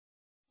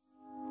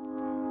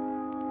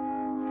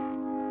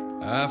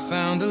I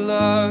found a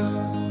love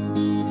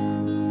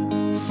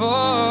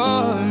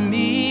for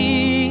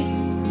me.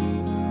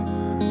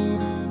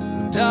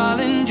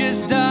 Darling,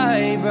 just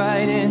dive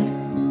right in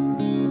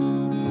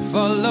and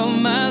follow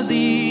my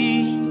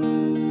lead.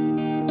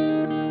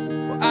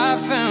 Well, I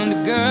found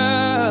a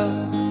girl,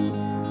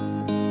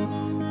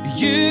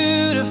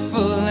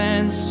 beautiful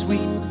and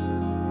sweet.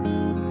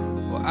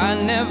 Well, I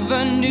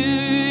never knew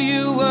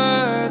you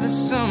were the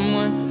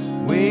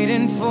someone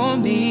waiting for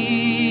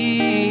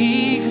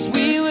me. 'Cause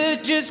we were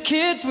just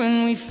kids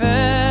when we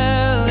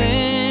fell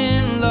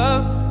in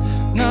love,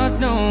 not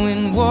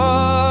knowing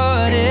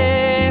what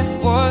it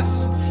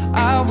was.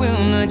 I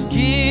will not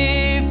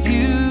give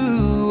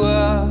you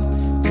up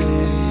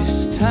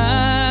this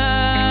time.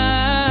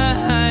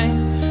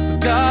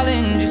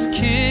 Darling, just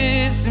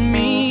kiss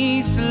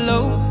me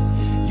slow.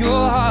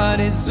 Your heart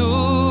is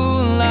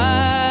all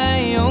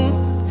I own,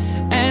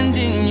 and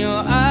in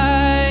your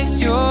eyes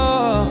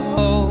you're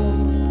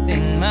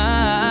holding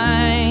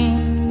mine.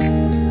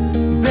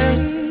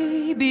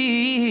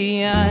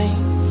 Baby, I'm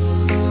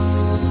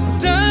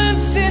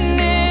dancing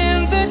in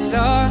the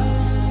dark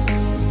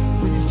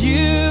with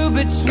you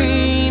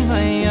between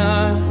my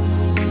arms,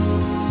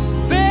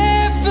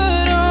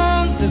 barefoot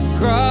on the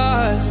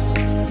grass,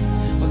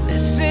 we're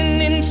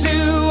listening to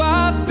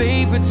our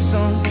favorite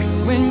song.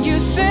 When you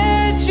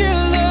said you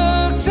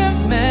looked a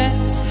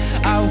mess,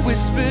 I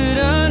whispered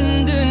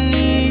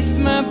underneath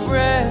my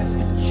breath,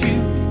 but you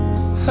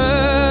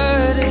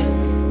heard it.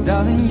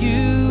 Darling,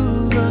 you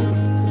look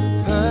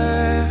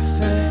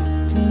perfect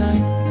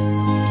tonight.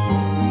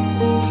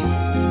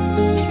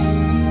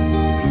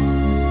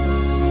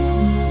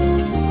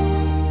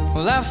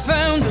 Well, I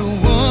found a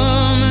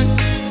woman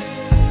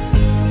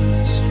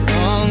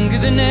stronger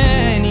than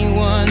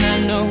anyone I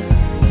know.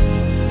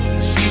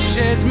 She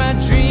shares my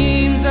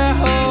dreams. I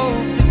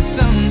hope that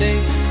someday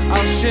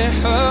I'll share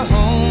her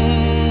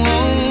home.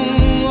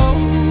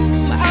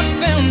 I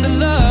found a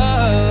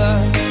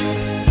love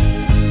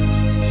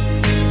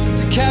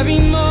to carry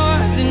more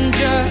than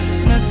just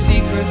my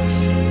secrets,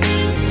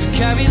 to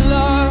carry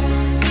love